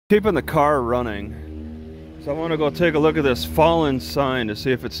Keeping the car running, so I want to go take a look at this fallen sign to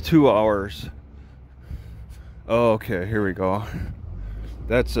see if it's 2 hours. Oh, okay, here we go.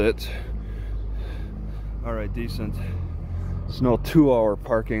 That's it. All right, decent. It's no 2-hour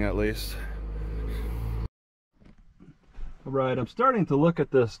parking at least. All right, I'm starting to look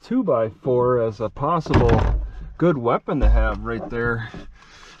at this 2x4 as a possible good weapon to have right there.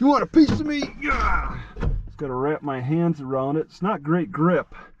 You want a piece of me? Yeah! Just gotta wrap my hands around it. It's not great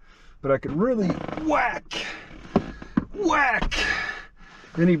grip, but I can really whack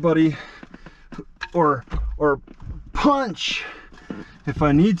anybody or punch if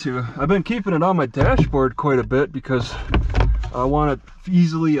I need to. I've been keeping it on my dashboard quite a bit because I want it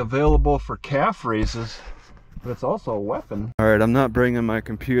easily available for calf raises, but it's also a weapon. All right, I'm not bringing my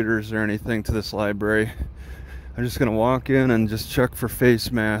computers or anything to this library. I'm just gonna walk in and just check for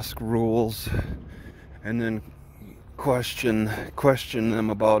face mask rules and then question them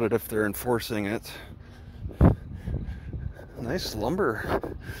about it if they're enforcing it. Nice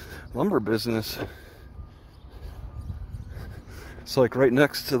lumber business. It's like right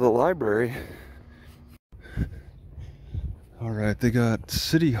next to the library. All right, they got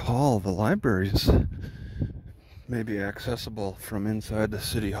City Hall. The libraries may be accessible from inside the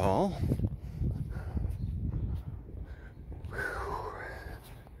City Hall.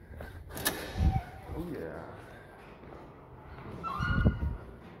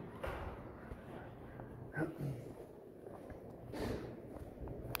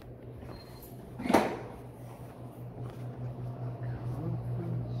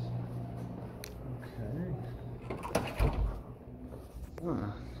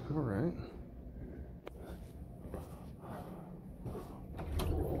 All right.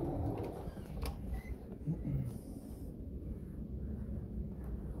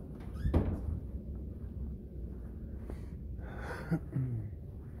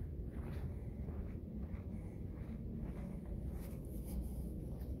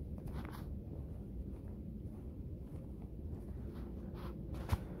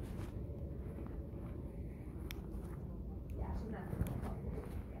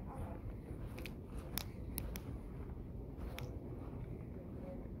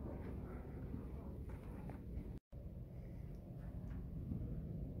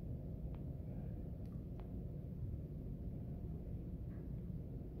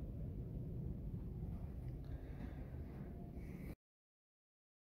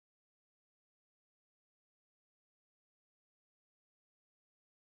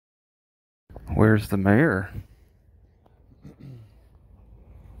 Where's the mayor?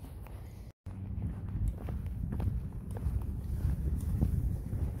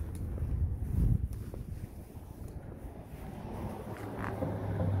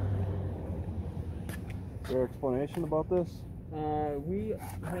 Is there explanation about this? We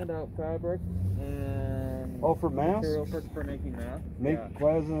hand out fabric and for masks? material for making masks.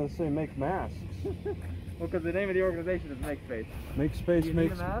 Why doesn't it say make masks? Well, because the name of the organization is Makespace. Makespace. Do you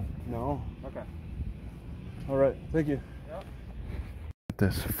need a mask? No. Okay. All right, thank you. Yep.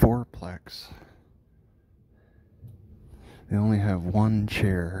 This fourplex. They only have one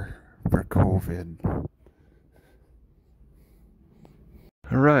chair for COVID.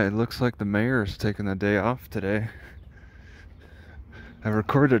 Alright, looks like the mayor's taking the day off today. I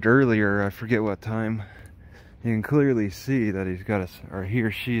recorded earlier, I forget what time. You can clearly see that he's got or he or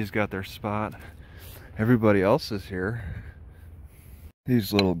she's got their spot. Everybody else is here.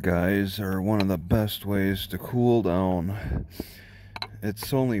 These little guys are one of the best ways to cool down.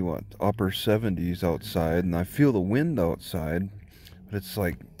 It's only, what, upper 70s outside, and I feel the wind outside, but it's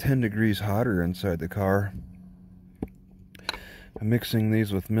like 10 degrees hotter inside the car. I'm mixing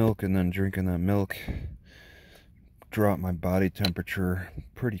these with milk and then drinking that milk drop my body temperature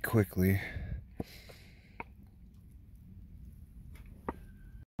pretty quickly.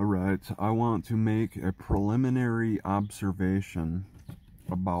 Alright, I want to make a preliminary observation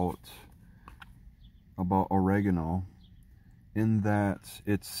about oregano, in that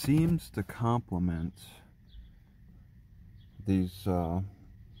it seems to complement these the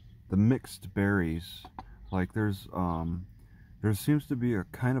mixed berries. Like there seems to be a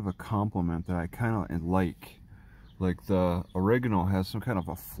kind of a complement that I kind of like. Like the oregano has some kind of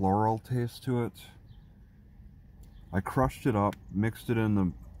a floral taste to it. I crushed it up, mixed it in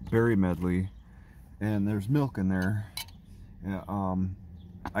the berry medley, and there's milk in there.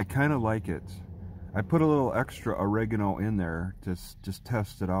 I kind of like it. I put a little extra oregano in there to just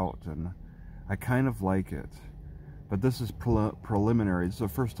test it out, and I kind of like it. But this is preliminary. It's the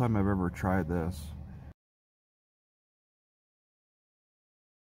first time I've ever tried this.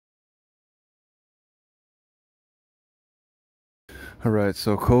 Alright,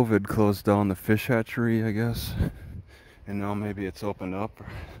 so COVID closed down the fish hatchery, I guess. And now maybe it's opened up.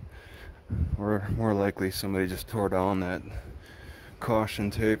 Or more likely somebody just tore down that caution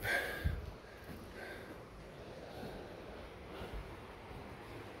tape.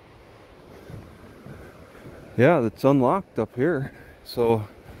 Yeah, it's unlocked up here. So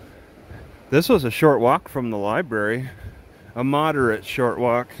this was a short walk from the library. A moderate short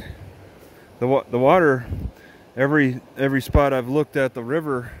walk. The water, every spot I've looked at the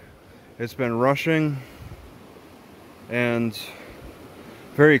river, it's been rushing and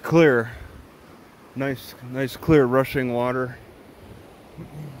very clear. Nice clear rushing water.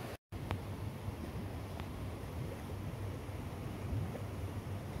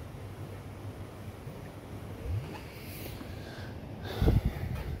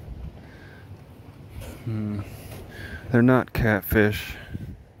 They're not catfish.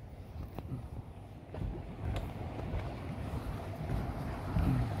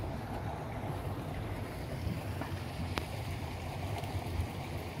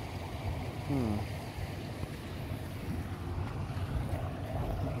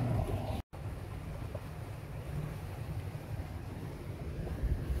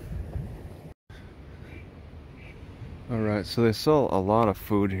 Alright, so they sell a lot of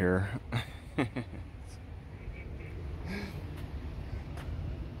food here.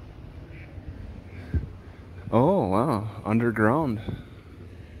 Oh, wow, underground.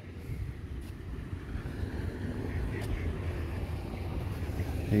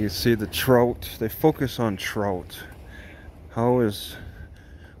 You can see the trout. They focus on trout. What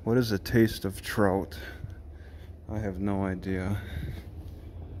is the taste of trout? I have no idea.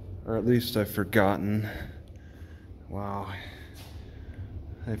 Or at least I've forgotten. Wow.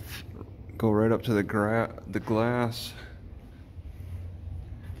 They go right up to the glass.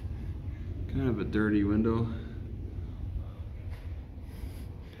 Kind of a dirty window.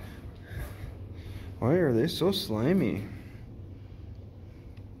 Why are they so slimy?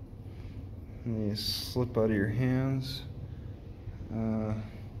 They slip out of your hands.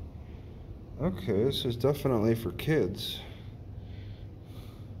 Okay, this is definitely for kids.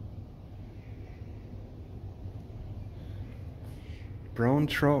 Brown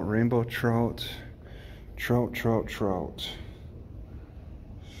trout, rainbow trout, trout.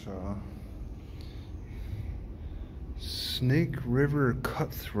 So, Snake River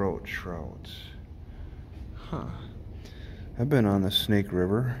cutthroat trout. Huh. I've been on the Snake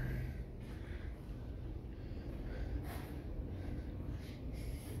River.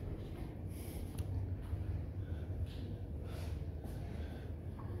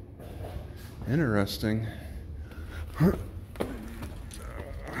 Interesting.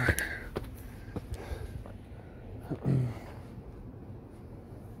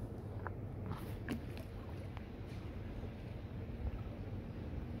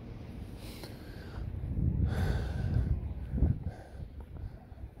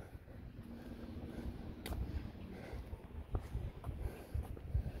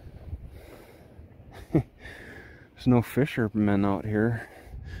 There's no fishermen out here.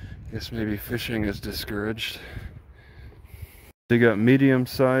 Guess maybe fishing is discouraged. They got medium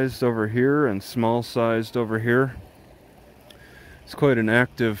sized over here and small sized over here. It's quite an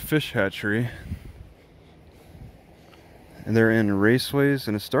active fish hatchery. And they're in raceways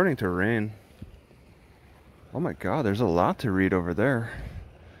and it's starting to rain. Oh my god, there's a lot to read over there.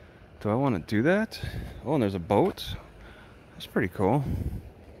 Do I want to do that? Oh, and there's a boat. That's pretty cool.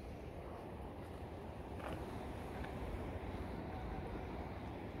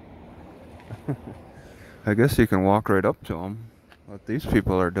 I guess you can walk right up to them. What these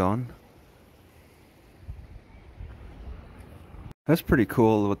people are doing. That's pretty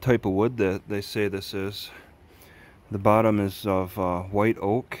cool what type of wood that they say this is. The bottom is of white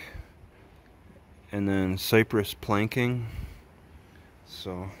oak and then cypress planking.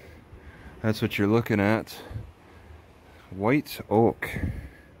 So that's what you're looking at. White oak.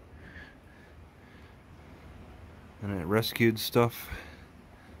 And it rescued stuff.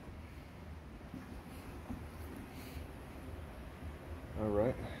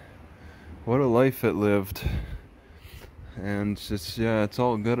 Alright. What a life it lived. And it's, yeah, it's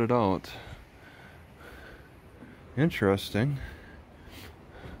all gutted out. Interesting.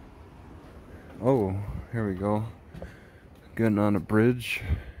 Oh, here we go. Getting on a bridge.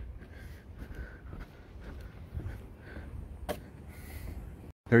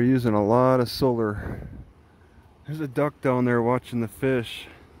 They're using a lot of solar. There's a duck down there watching the fish.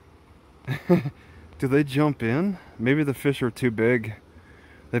 Do they jump in? Maybe the fish are too big.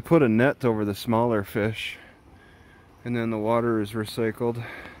 They put a net over the smaller fish. And then the water is recycled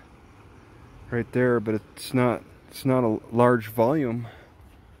right there, but it's not It's not a large volume.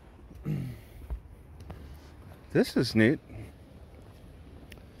 This is neat.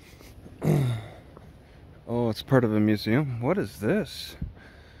 Oh, it's part of a museum. What is this?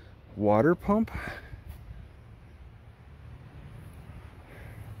 Water pump?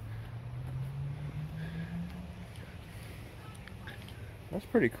 That's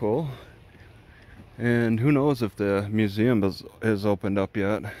pretty cool. And who knows if the museum is opened up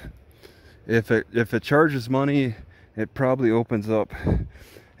yet. If it charges money, it probably opens up.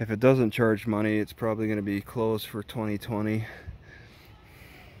 If it doesn't charge money, it's probably going to be closed for 2020.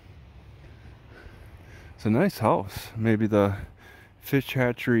 It's a nice house. Maybe the Fish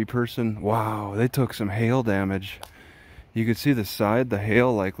Hatchery person, wow, they took some hail damage. You could see the side the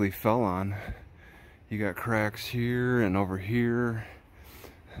hail likely fell on. You got cracks here and over here.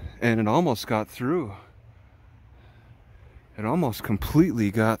 And it almost got through. It almost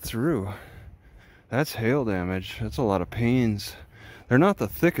completely got through. That's hail damage. That's a lot of panes. They're not the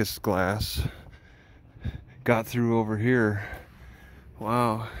thickest glass. Got through over here.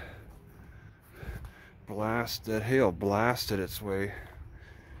 Wow. That hail blasted its way.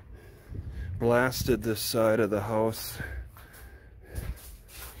 Blasted this side of the house.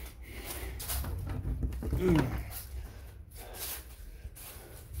 And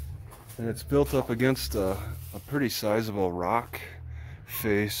it's built up against a pretty sizable rock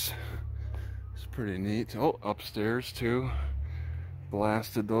face. It's pretty neat. Oh, upstairs too.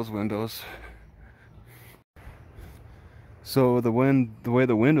 Blasted those windows. So the way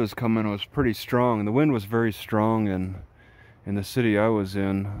the wind was coming was pretty strong. The wind was very strong in the city I was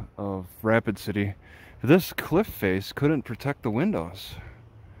in, of Rapid City. This cliff face couldn't protect the windows.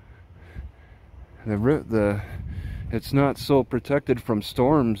 It's not so protected from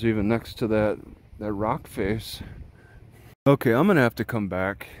storms even next to that rock face. Okay, I'm gonna have to come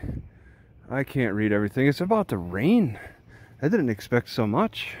back. I can't read everything. It's about to rain. I didn't expect so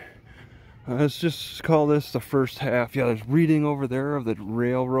much. Let's just call this the first half. Yeah, there's reading over there of the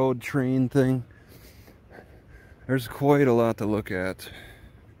railroad train thing. There's quite a lot to look at.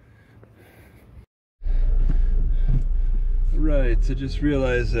 Right, I just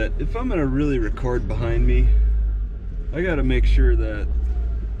realized that if I'm gonna really record behind me, I gotta make sure that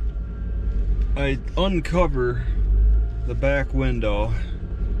I uncover the back window.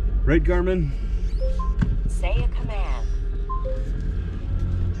 Right, Garmin? Say a command.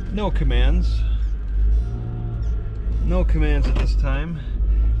 No commands. No commands at this time,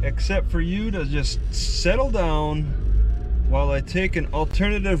 except for you to just settle down while I take an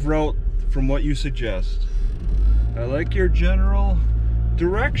alternative route from what you suggest. I like your general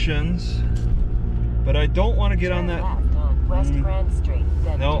directions, but I don't want to get on that. Turn left on West Grand Street,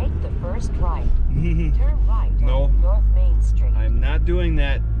 then No. take the first right. Turn right No. on North Main Street. I'm not doing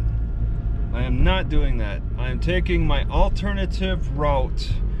that. I am not doing that. I am taking my alternative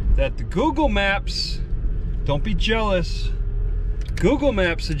route that the Google Maps, don't be jealous, Google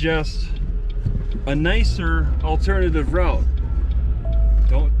Maps suggests a nicer alternative route.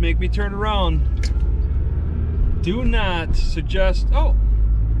 Don't make me turn around. Do not suggest, oh,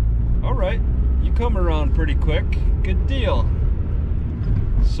 all right, you come around pretty quick, good deal.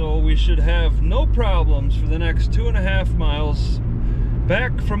 So we should have no problems for the next 2.5 miles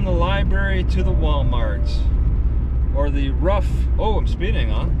back from the library to the Walmart. Or the rough, oh, I'm speeding,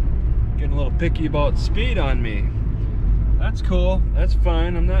 huh? Getting a little picky about speed on me. That's cool, that's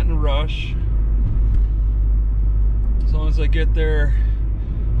fine, I'm not in a rush. As long as I get there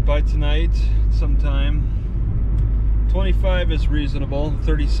by tonight sometime. 25 is reasonable, at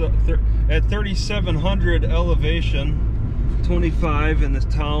 3,700 elevation, 25 in this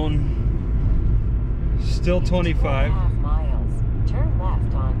town, still 25. 2.5 miles. Turn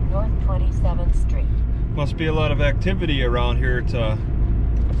left on North 27th Street. Must be a lot of activity around here to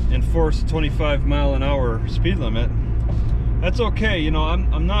enforce a 25-mile-an-hour speed limit. That's okay, you know,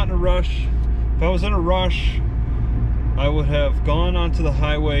 I'm not in a rush. If I was in a rush, I would have gone onto the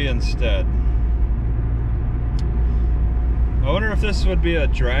highway instead. I wonder if this would be a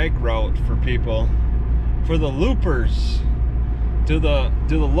drag route for people, for the loopers. Do the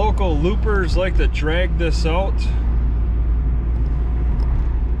local loopers like to drag this out?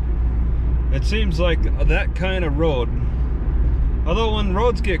 It seems like that kind of road. Although when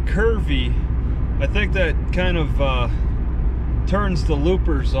roads get curvy, I think that kind of turns the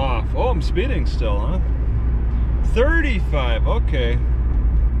loopers off. Oh, I'm speeding still, huh? 35, okay.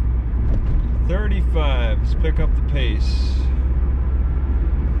 35, let's pick up the pace.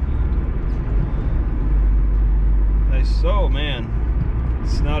 Nice, oh man,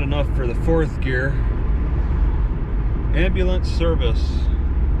 it's not enough for the 4th gear. Ambulance service.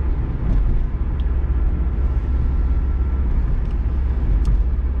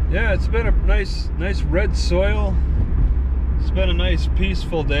 Yeah, it's been a nice red soil. It's been a nice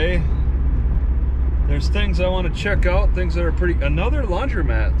peaceful day. There's things I want to check out, things that are pretty. Another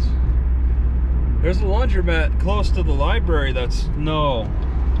laundromat. There's a laundromat close to the library that's, no,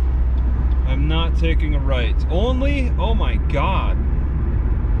 I'm not taking a right. Only, oh my God.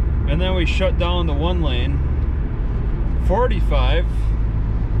 And then we shut down the one lane. 45.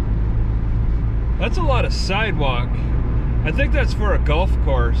 That's a lot of sidewalk. I think that's for a golf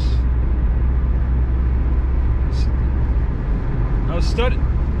course. I was studying.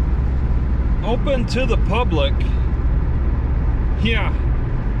 Open to the public. Yeah.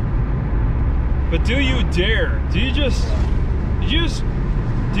 But do you dare? Do you just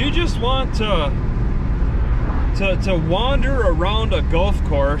want to wander around a golf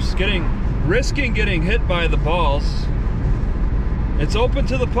course, risking getting hit by the balls? It's open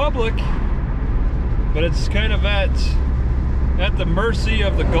to the public, but it's kind of at the mercy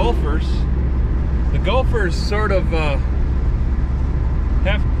of the golfers. The golfers sort of the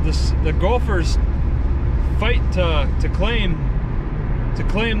golfers fight to claim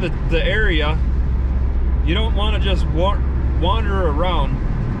the area. You don't want to just wander around.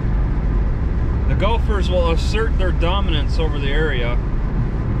 The golfers will assert their dominance over the area.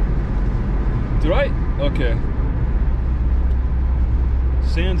 Do I? Okay.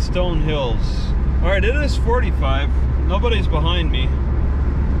 Sandstone Hills. Alright, it is 45. Nobody's behind me.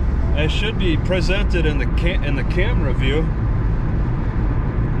 I should be presented in the camera view.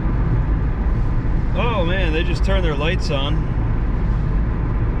 Oh man, they just turned their lights on.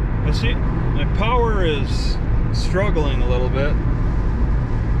 I see my power is struggling a little bit.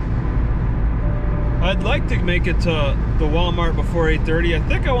 I'd like to make it to the Walmart before 8:30. I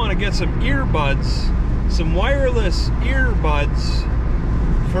think I want to get some earbuds, some wireless earbuds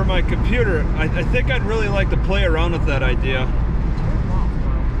for my computer. I think I'd really like to play around with that idea.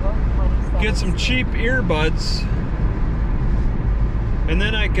 Get some cheap earbuds, and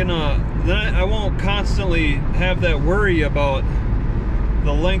then I can then I won't constantly have that worry about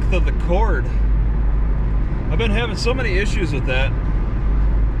the length of the cord. I've been having so many issues with that.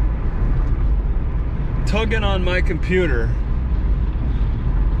 Tugging on my computer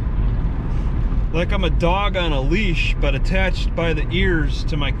like I'm a dog on a leash, but attached by the ears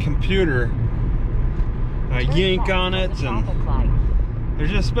to my computer. I yank on it, and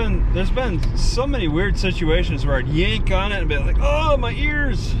there's been so many weird situations where I'd yank on it and be like, oh, my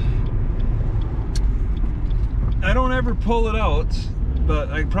ears. I don't ever pull it out,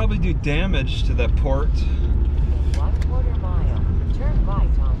 but I probably do damage to that port. 1/4 mile. Turn right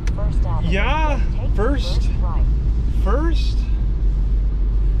on First Avenue. Yeah, first.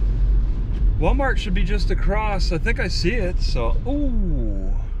 Walmart should be just across. I think I see it. So,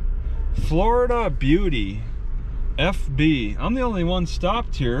 ooh, Florida Beauty, FB. I'm the only one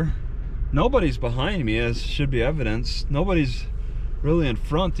stopped here. Nobody's behind me, as should be evidenced. Nobody's really in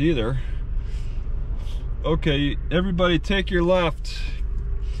front either. Okay, everybody take your left.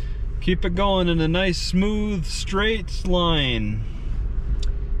 Keep it going in a nice, smooth, straight line.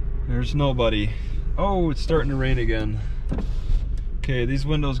 There's nobody. Oh, it's starting to rain again. Okay, these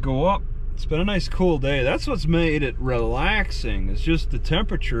windows go up. It's been a nice cool day. That's what's made it relaxing. It's just the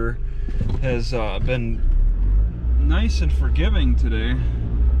temperature has been nice and forgiving today.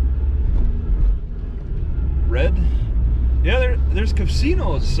 Red? Yeah, there's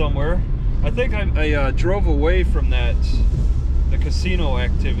casinos somewhere. I think I drove away from the casino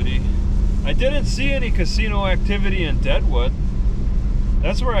activity. I didn't see any casino activity in Deadwood.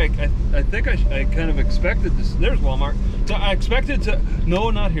 That's where I think I kind of expected this. There's Walmart. So I expected to, no,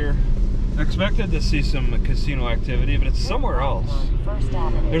 not here. I expected to see some casino activity, but it's somewhere else.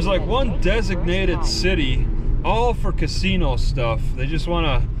 There's like one designated city, all for casino stuff. They just want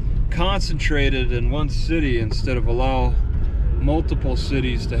to concentrate it in one city instead of allow multiple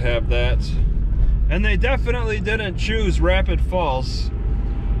cities to have that. And they definitely didn't choose Rapid Falls,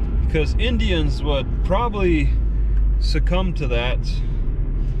 because Indians would probably succumb to that.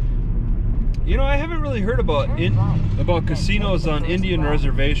 You know, I haven't really heard about casinos on Indian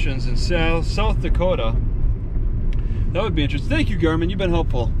reservations in South Dakota. That would be interesting. Thank you, Garmin. You've been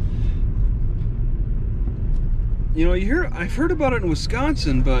helpful. You know, I've heard about it in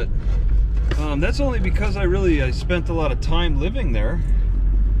Wisconsin, but that's only because I spent a lot of time living there.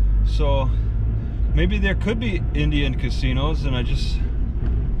 So maybe there could be Indian casinos, and I just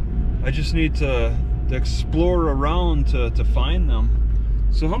need to explore around to find them.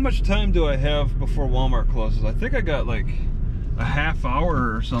 So how much time do I have before Walmart closes? I think I got like a half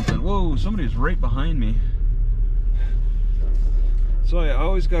hour or something. Whoa, somebody's right behind me. So I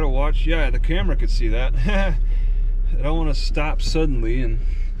always got to watch. Yeah, the camera could see that. I don't want to stop suddenly and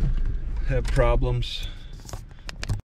have problems